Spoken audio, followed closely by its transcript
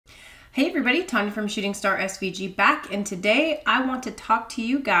Hey everybody, Tanya from Shooting Star SVG back, and today I want to talk to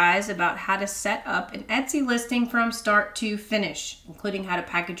you guys about how to set up an Etsy listing from start to finish, including how to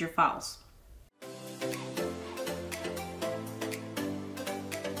package your files.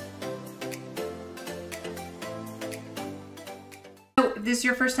 So if this is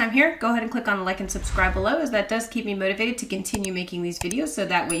your first time here, go ahead and click on the like and subscribe below, as that does keep me motivated to continue making these videos so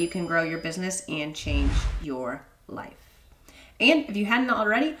that way you can grow your business and change your life. And if you hadn't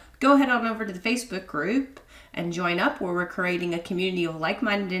already, go ahead on over to the Facebook group and join up, where we're creating a community of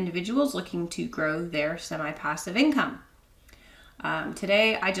like-minded individuals looking to grow their semi-passive income.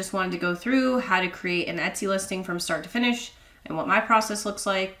 Today, I just wanted to go through how to create an Etsy listing from start to finish and what my process looks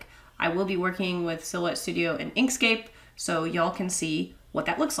like. I will be working with Silhouette Studio and Inkscape, so y'all can see what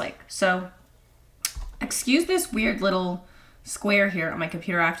that looks like. So, excuse this weird little square here on my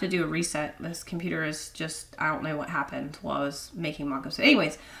computer. I have to do a reset. This computer is just, I don't know what happened while I was making mock-ups.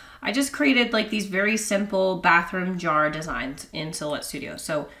 Anyways, I just created like these very simple bathroom jar designs in Silhouette Studio.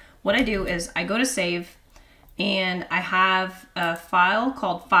 So what I do is I go to save, and I have a file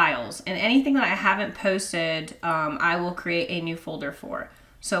called files, and anything that I haven't posted, I will create a new folder for.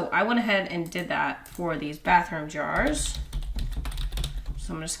 So I went ahead and did that for these bathroom jars.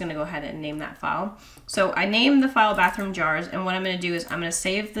 So I'm just going to go ahead and name that file. So I named the file bathroom jars, and what I'm going to do is I'm going to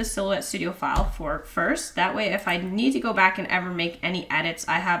save the Silhouette Studio file for first. That way, if I need to go back and ever make any edits,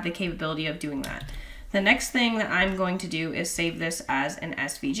 I have the capability of doing that. The next thing that I'm going to do is save this as an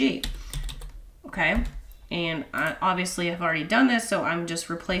SVG. Okay, and I obviously have already done this, so I'm just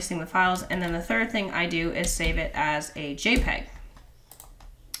replacing the files. And then the third thing I do is save it as a JPEG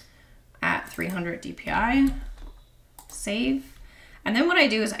at 300 DPI. Save. And then what I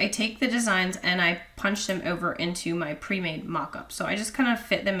do is I take the designs and I punch them over into my pre-made mock-up. So I just kind of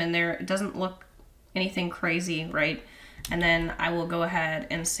fit them in there. It doesn't look anything crazy, right? And then I will go ahead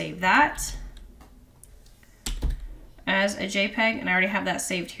and save that as a JPEG. And I already have that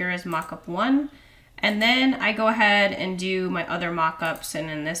saved here as mock-up 1. And then I go ahead and do my other mock-ups. And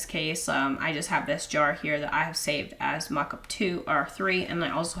in this case, I just have this jar here that I have saved as mock-up 2 or 3. And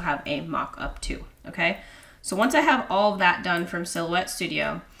I also have a mock-up 2, okay? So once I have all of that done from Silhouette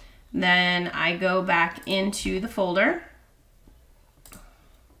Studio, then I go back into the folder.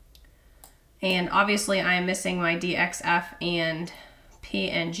 And obviously I am missing my DXF and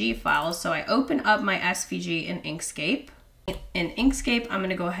PNG files. So I open up my SVG in Inkscape. In Inkscape, I'm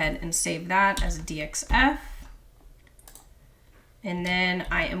going to go ahead and save that as a DXF. And then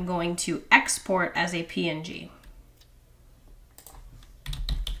I am going to export as a PNG.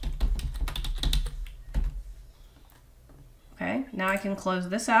 Okay, now I can close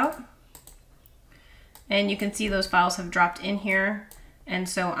this out, and you can see those files have dropped in here. And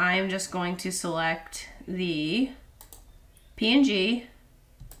so I'm just going to select the PNG,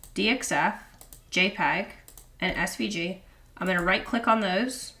 DXF, JPEG, and SVG. I'm going to right click on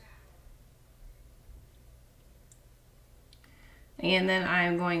those, and then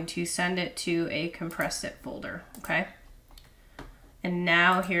I'm going to send it to a compressed zip folder, okay? And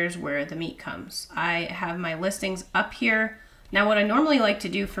now here's where the meat comes. I have my listings up here. Now what I normally like to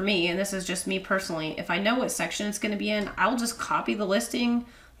do for me, and this is just me personally, if I know what section it's going to be in, I'll just copy the listing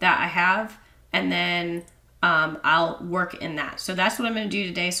that I have, and then I'll work in that. So that's what I'm going to do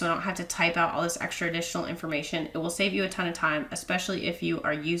today, so I don't have to type out all this extra additional information. It will save you a ton of time, especially if you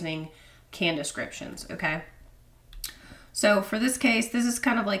are using canned descriptions, okay? So for this case, this is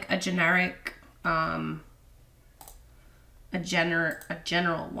kind of like a generic, a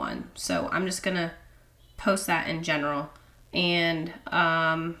general one. So I'm just going to post that in general. And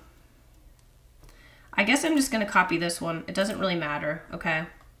I guess I'm just going to copy this one. It doesn't really matter, okay?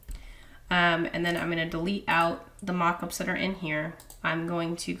 And then I'm going to delete out the mock-ups that are in here. I'm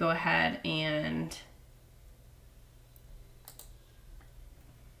going to go ahead and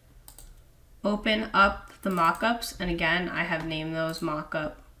open up the mock-ups. And again, I have named those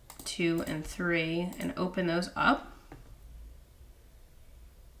mock-up 2 and 3, and open those up.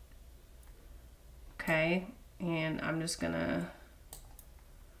 Okay. And I'm just gonna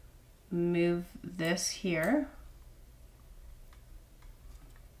move this here.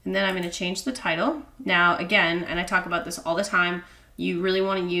 And then I'm gonna change the title. Now again, and I talk about this all the time, you really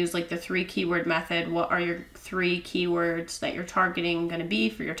wanna use like the 3 keyword method. What are your 3 keywords that you're targeting gonna be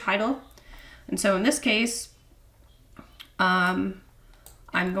for your title? And so in this case, I'm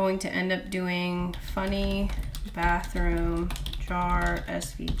going to end up doing funny bathroom jar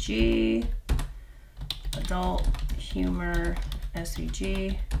SVG, adult humor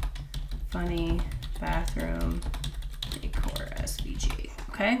SVG, funny bathroom decor SVG.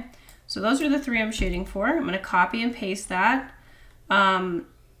 Okay, so those are the 3 I'm shooting for. I'm going to copy and paste that.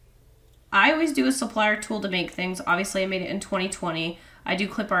 I always do a supplier tool to make things. Obviously I made it in 2020. I do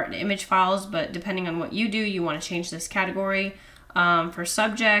clip art and image files, but depending on what you do, you want to change this category. For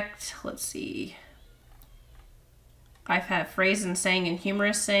subject, let's see. I've had phrase and saying and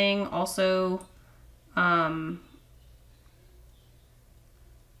humorous saying, also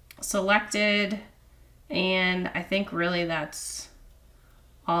selected, and I think really that's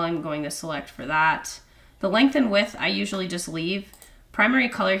all I'm going to select for that. The length and width I usually just leave. Primary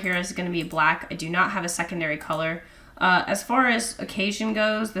color here is going to be black. I do not have a secondary color. As far as occasion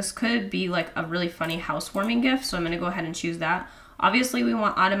goes, this could be like a really funny housewarming gift, so I'm going to go ahead and choose that. Obviously we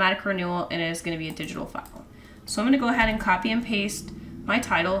want automatic renewal, and it is going to be a digital file. So I'm going to go ahead and copy and paste my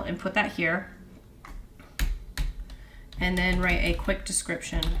title and put that here. And then write a quick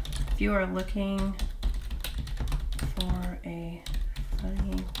description. If you are looking for a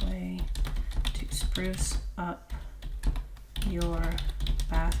funny way to spruce up your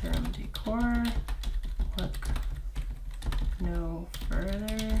bathroom decor, look no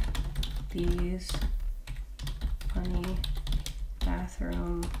further. These funny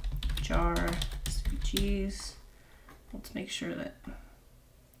bathroom jar SVGs. Let's make sure that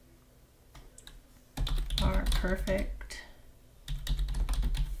are perfect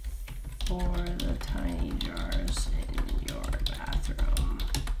for the tiny jars in your bathroom.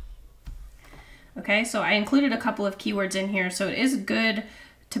 Okay, so I included a couple of keywords in here, so it is good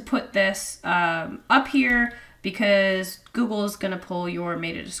to put this up here because Google is going to pull your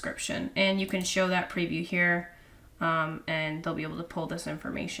meta description, and you can show that preview here, and they'll be able to pull this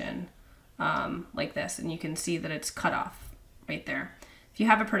information like this, and you can see that it's cut off right there. If you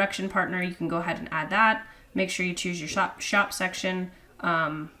have a production partner, you can go ahead and add that. Make sure you choose your shop section,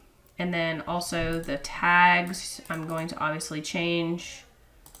 and then also the tags I'm going to obviously change.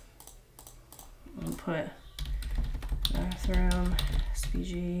 I'll put bathroom,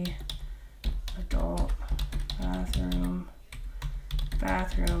 SVG, adult, bathroom,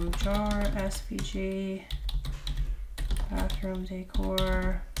 bathroom jar, SVG, bathroom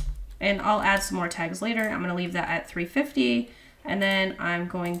decor, and I'll add some more tags later. I'm going to leave that at 350, and then I'm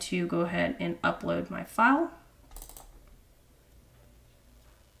going to go ahead and upload my file.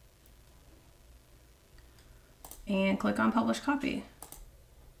 And click on Publish Copy.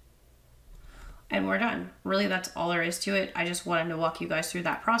 And we're done. Really, that's all there is to it. I just wanted to walk you guys through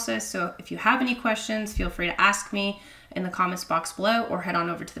that process. So if you have any questions, feel free to ask me in the comments box below, or head on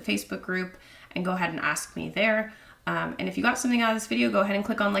over to the Facebook group and go ahead and ask me there. And if you got something out of this video, go ahead and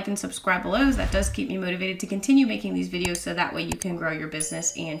click on like and subscribe below, as that does keep me motivated to continue making these videos, so that way you can grow your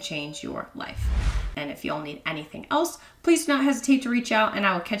business and change your life. And if you all need anything else, please do not hesitate to reach out, and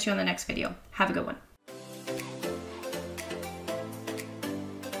I will catch you on the next video. Have a good one.